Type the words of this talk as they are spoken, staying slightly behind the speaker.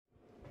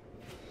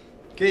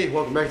Okay,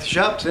 welcome back to the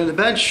shop. Today on the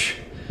bench,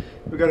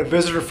 we got a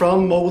visitor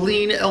from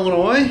Moline,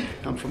 Illinois.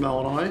 I'm from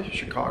Illinois,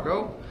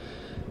 Chicago.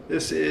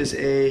 This is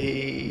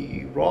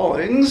a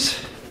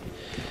Rawlings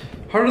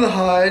Heart of the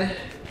Hide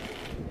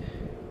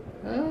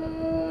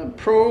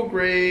Pro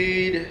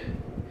Grade.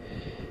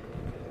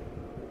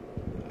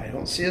 I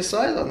don't see a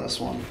size on this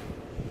one.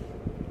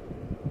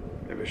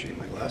 Maybe I should get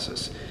my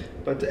glasses.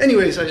 But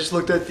anyways, I just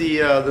looked at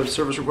the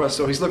service request.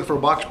 So he's looking for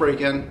a box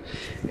break-in.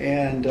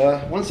 And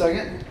one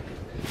second.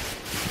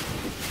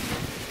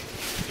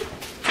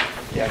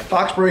 Yeah,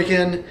 box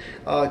break-in,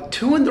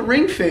 2 in the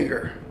ring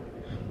finger.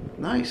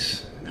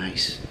 Nice,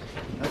 nice.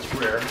 That's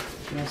rare.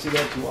 You don't see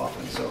that too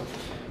often. So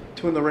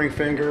 2 in the ring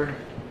finger.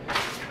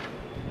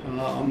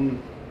 Pretty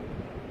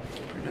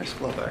nice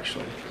glove,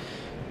 actually.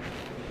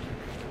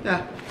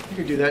 Yeah, you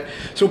can do that.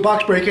 So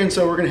box break-in.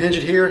 So we're gonna hinge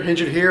it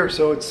here.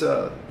 So it's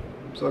so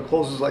it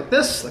closes like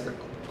this, like a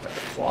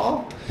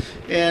claw,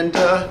 and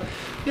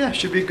yeah,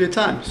 should be a good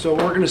time. So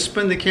we're gonna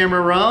spin the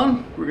camera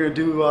around. We're gonna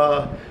do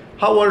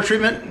hot water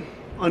treatment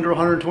under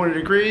 120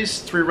 degrees,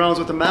 3 rounds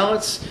with the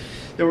mallets.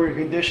 Then we're gonna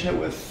condition it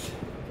with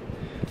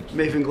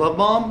Maven glove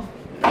balm,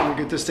 and we'll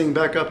get this thing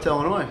back up to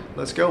Illinois.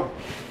 Let's go.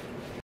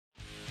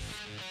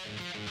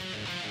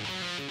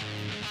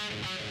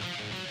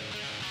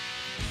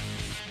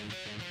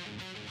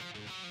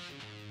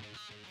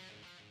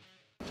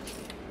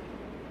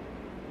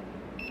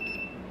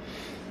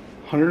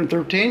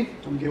 $113,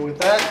 I'm good with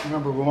that.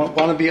 Remember, we want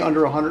to be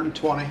under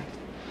 120.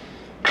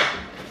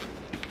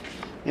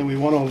 And we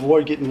want to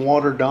avoid getting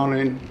water down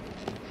in,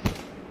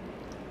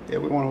 we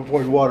want to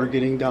avoid water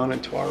getting down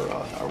into our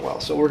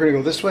well. So we're going to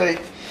go this way,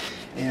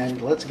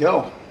 and let's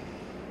go.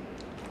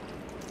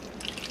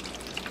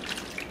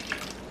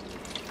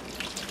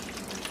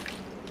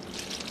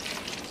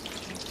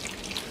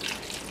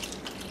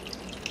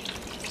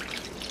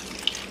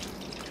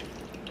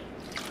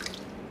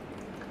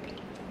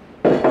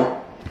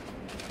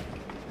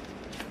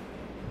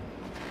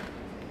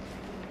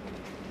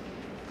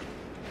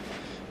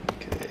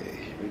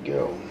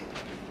 Go.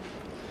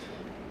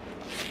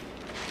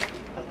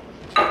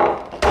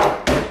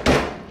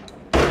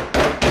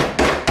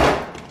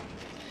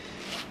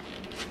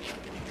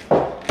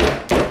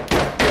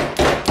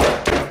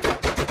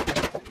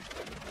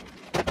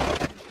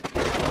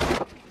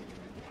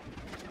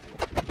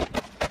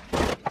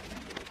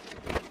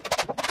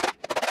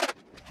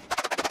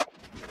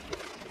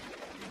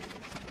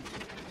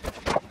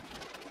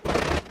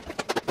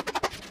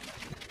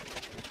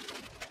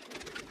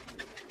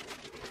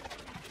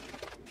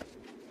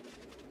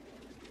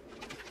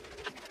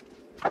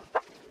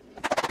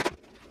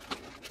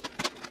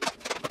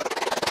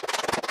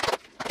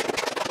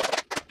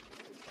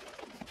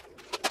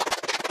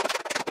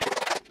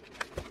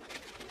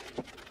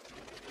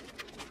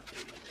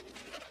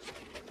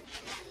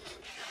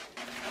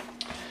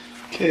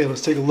 Okay,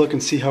 let's take a look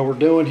and see how we're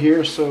doing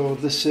here. So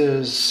this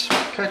is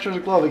catcher's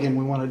glove again.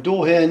 We want a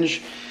dual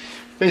hinge.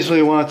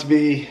 Basically, we want it to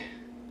be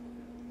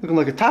looking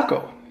like a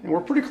taco, and we're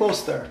pretty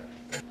close there.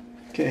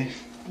 Okay,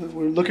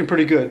 we're looking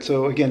pretty good.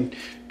 So again,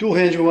 dual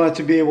hinge. We want it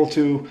to be able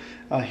to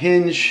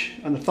hinge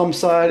on the thumb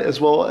side as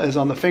well as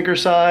on the finger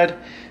side.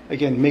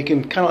 Again,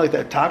 making kind of like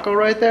that taco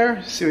right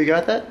there. See, we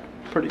got that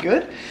pretty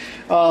good.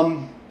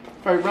 All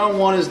right, round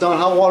 1 is done.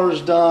 Hot water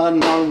is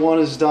done. Round 1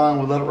 is done.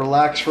 We'll let it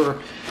relax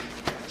for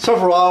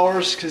several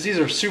hours because these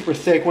are super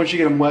thick. Once you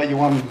get them wet, you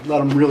want to let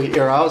them really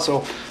air out.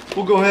 So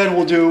we'll go ahead and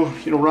we'll do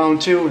round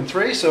 2 and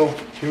 3. So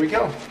here we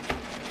go.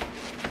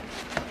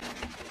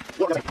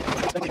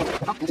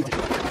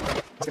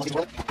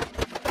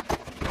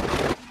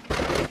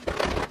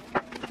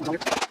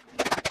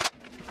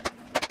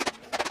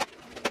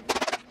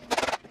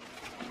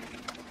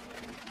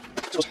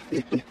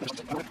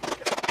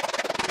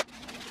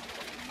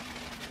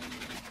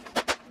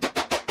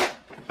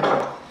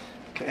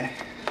 Okay.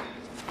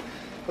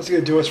 That's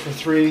gonna do us for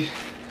 3.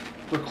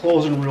 We're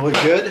closing really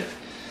good.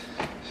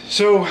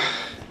 So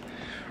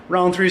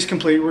round 3 is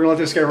complete. We're gonna let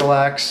this guy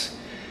relax.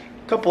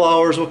 A couple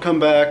hours, we'll come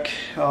back.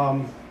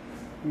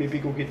 Maybe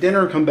go get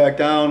dinner, come back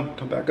down,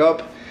 come back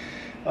up,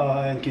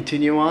 and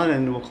continue on,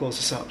 and we'll close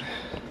this out.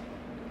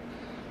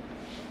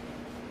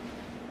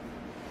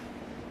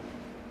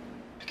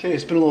 Okay,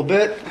 it's been a little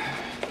bit.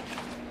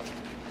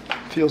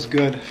 Feels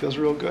good. Feels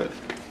real good.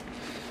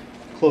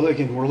 Close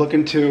again. We're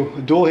looking to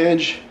a dual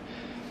hinge.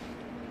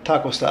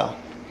 Taco style.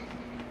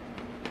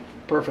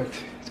 Perfect.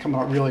 It's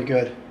coming out really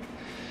good.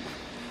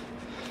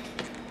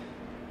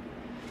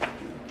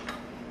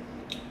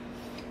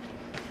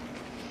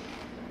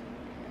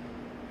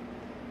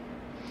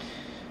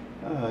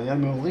 Yadier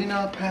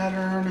Molina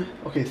Pattern.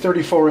 Okay,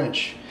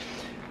 34-inch.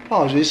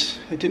 Apologies,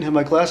 I didn't have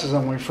my glasses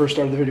on when we first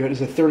started the video. It is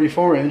a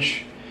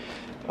 34-inch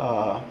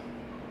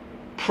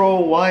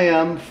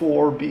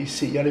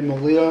PROYM4BC Yadier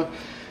Molina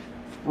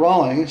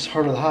Rawlings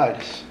Heart of the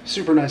Hide.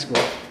 Super nice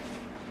glove.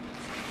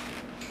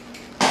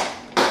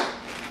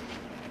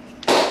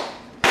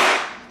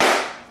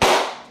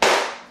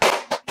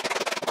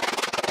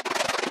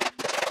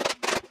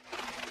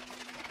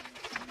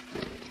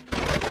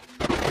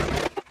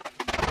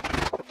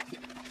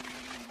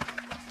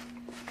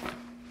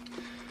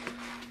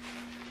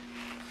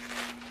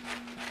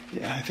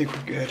 Yeah, I think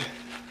we're good.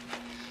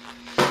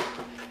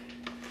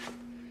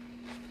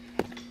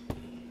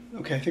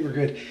 Okay, I think we're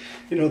good.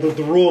 You know,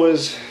 the rule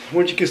is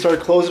once you can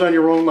start closing on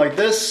your own like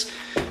this,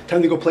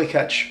 time to go play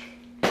catch.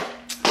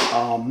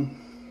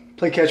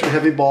 Play catch with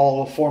heavy ball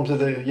will form to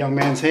the young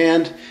man's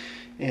hand,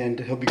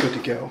 and he'll be good to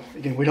go.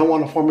 Again, we don't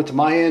want to form it to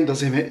my hand.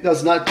 Does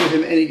not do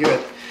him any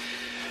good.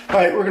 All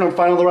right, we're going to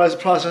finalize the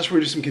process. We're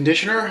going to do some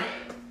conditioner,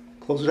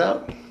 close it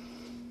out.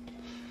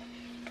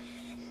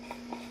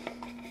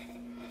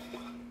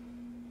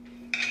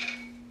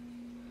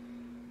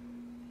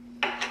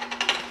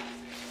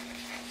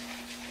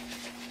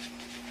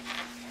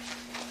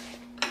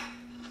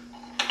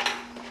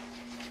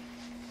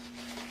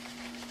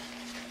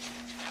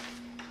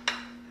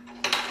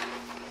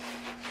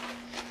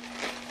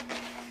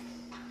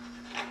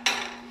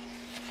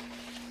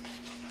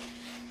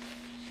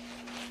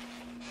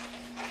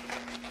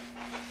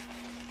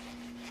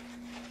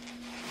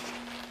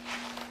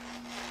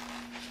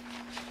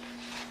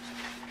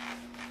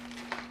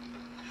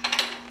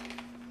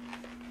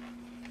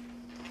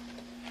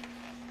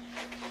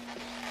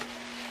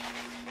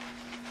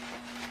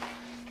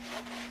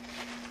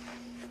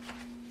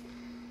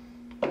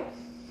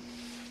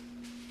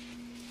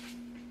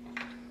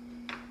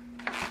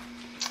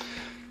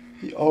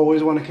 You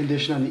always want to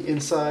condition on the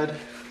inside.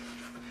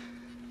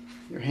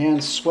 Your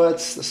hand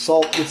sweats, the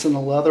salt gets in the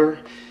leather,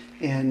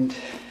 and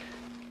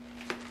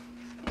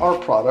our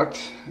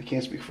product, I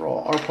can't speak for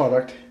all, our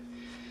product,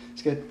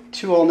 it's got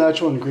 2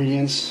 all-natural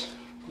ingredients.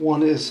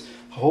 One is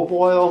jojoba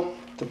oil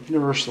to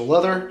nourish the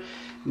leather,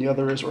 and the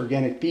other is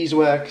organic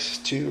beeswax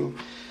to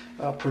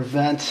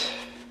prevent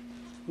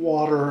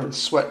water and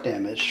sweat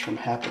damage from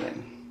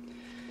happening.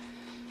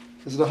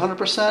 Is it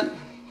 100%?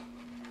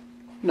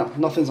 No,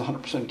 nothing's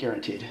 100%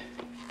 guaranteed,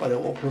 but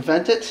it will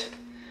prevent it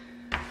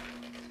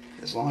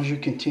as long as you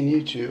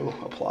continue to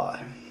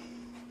apply.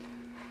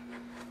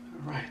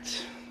 All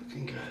right,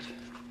 looking good.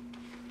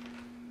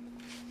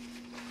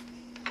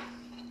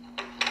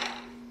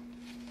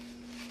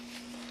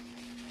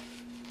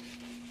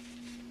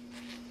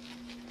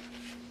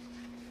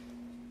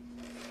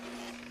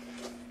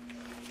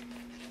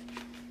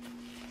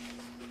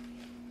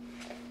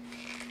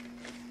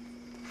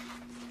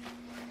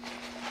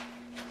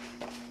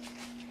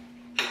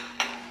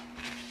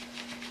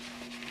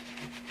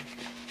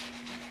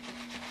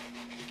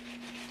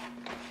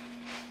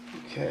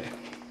 Okay.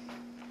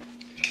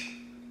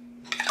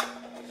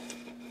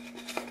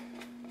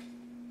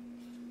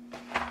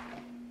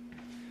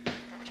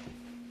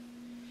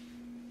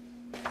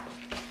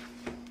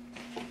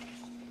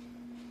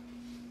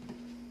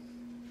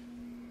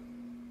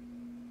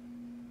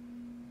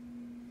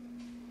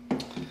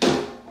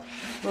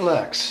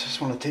 Relax, just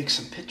want to take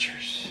some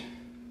pictures.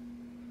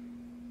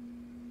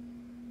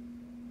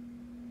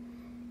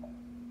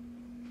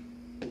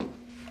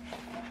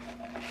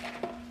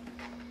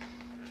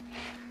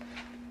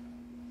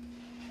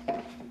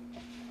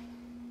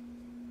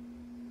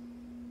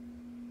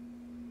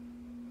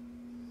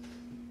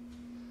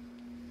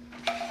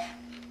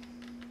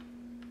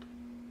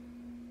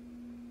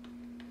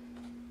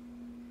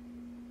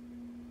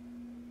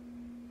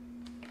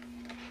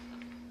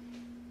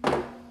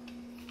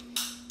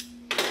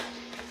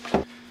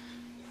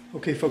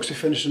 Okay folks, we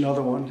finished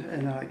another one,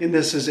 and again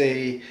this is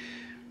a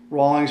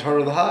Rawlings Heart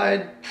of the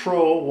Hide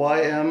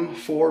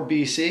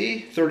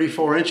PROYM4BC,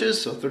 34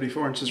 inches, so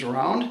 34 inches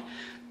around.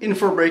 In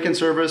for a break-in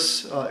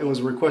service. It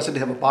was requested to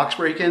have a box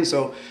break-in,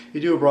 so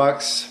you do a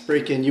box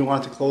break-in, you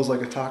want it to close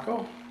like a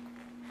taco.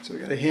 So we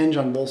got a hinge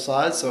on both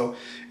sides, so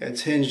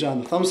it's hinged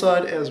on the thumb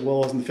side as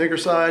well as on the finger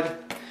side.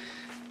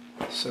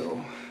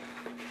 So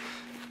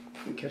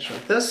you can catch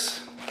like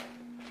this.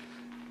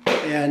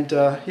 And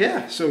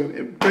yeah, so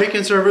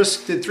break-in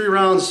service, did 3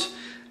 rounds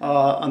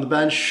on the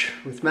bench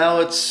with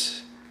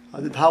mallets,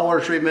 did the hot water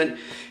treatment,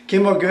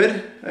 came out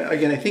good.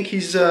 Again, I think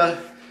he's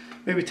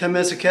maybe 10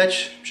 minutes to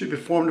catch, should be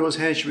formed to his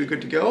hand, should be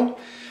good to go.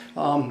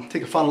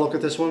 Take a final look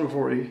at this one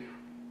before we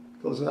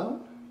close it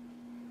out.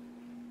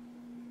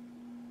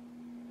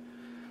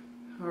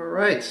 All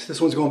right,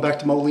 this one's going back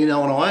to Moline,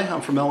 Illinois.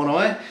 I'm from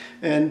Illinois.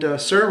 And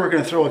sir, we're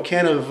gonna throw a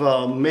can of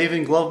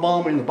Maven glove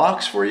balm in the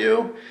box for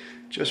you,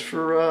 just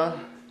for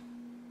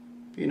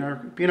being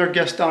our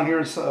guest down here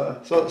in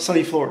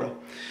sunny Florida.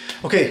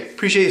 Okay,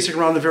 appreciate you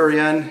sticking around to the very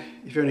end.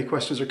 If you have any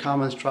questions or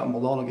comments, drop them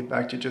below and I'll get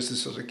back to you just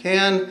as soon as I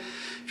can.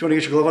 If you want to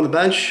get your glove on the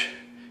bench,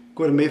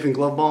 go to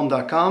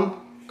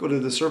mavenglovebalm.com, go to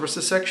the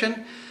services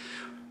section.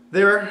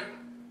 There,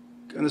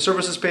 on the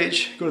services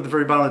page, go to the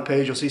very bottom of the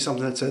page, you'll see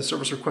something that says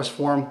service request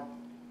form.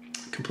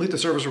 Complete the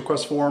service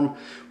request form.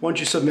 Once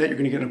you submit, you're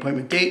going to get an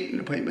appointment date, an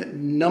appointment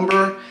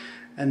number,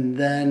 and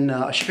then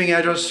a shipping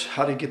address,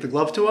 how to get the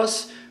glove to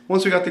us.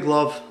 Once we got the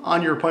glove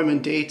on your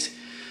appointment date,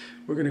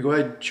 we're going to go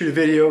ahead, shoot a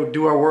video,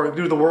 do our work,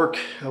 do the work.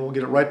 We'll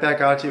get it right back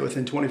out to you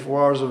within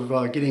 24 hours of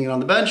getting it on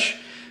the bench,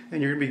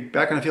 and you're going to be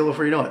back on the field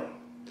before you know it.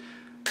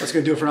 That's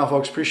going to do it for now,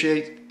 folks.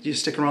 Appreciate you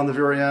sticking around the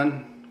very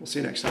end. We'll see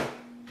you next time.